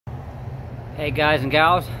Hey guys and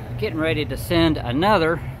gals, getting ready to send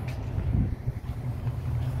another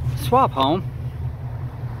swap home.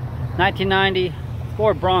 1990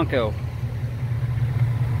 Ford Bronco.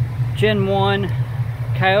 Gen 1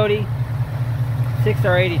 Coyote,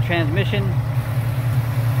 6R80 transmission.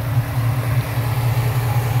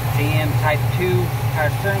 GM Type 2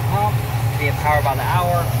 power steering pump, via power by the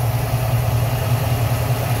hour.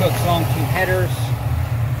 Kooks long tube headers,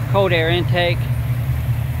 cold air intake.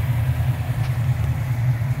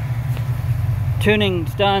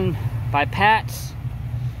 Tuning's done by Pat's.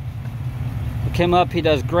 Look him up, he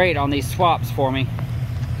does great on these swaps for me.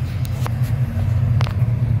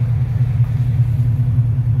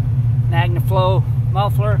 Magnaflow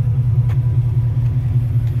muffler.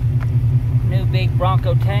 New big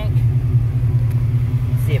Bronco tank.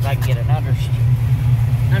 Let's see if I can get an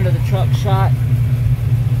under the truck shot.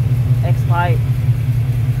 X-Light.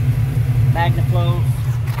 Magnaflows.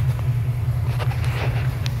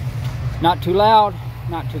 Not too loud,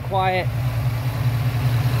 not too quiet.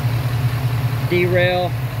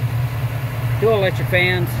 Derail. Dual electric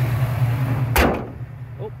fans.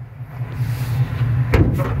 Oh.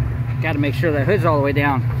 Got to make sure that hood's all the way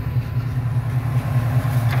down.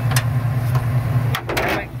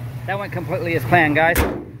 That went completely as planned, guys.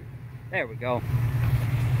 There we go.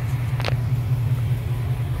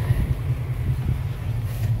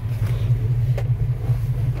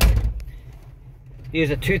 Use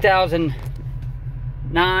a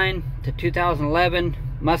 2009 to 2011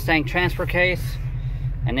 Mustang transfer case,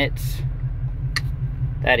 and it's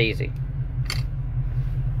that easy.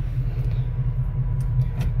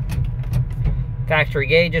 Factory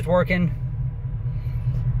gauge is working.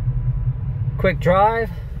 Quick drive.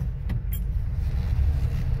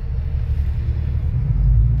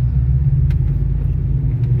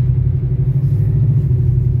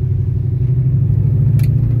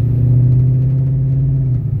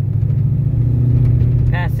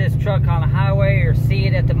 This truck on the highway or see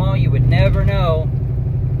it at the mall, you would never know.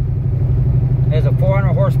 There's a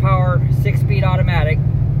 400 horsepower 6-speed automatic,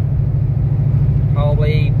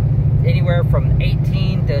 probably anywhere from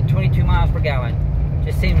 18 to 22 miles per gallon.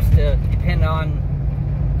 Just seems to depend on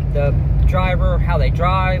the driver, how they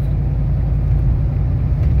drive,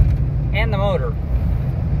 and the motor,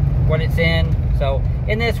 what it's in. So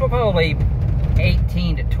in this, we're probably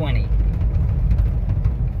 18 to 20.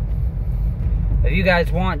 If you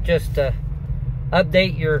guys want just to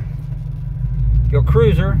update your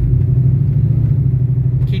cruiser,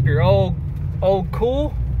 keep your old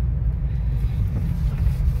cool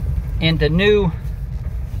into new,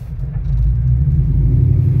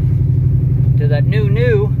 to that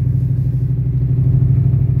new.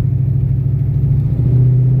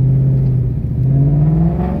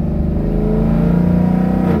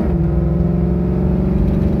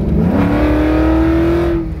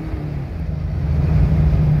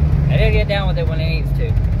 Get down with it when it needs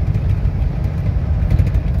to.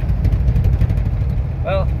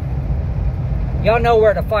 Well, y'all know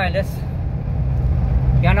where to find us.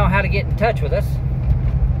 Y'all know how to get in touch with us.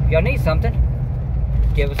 If y'all need something,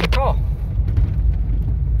 give us a call.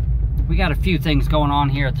 We got a few things going on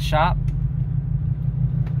here at the shop.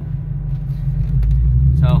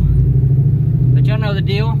 So, but y'all know the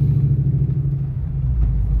deal.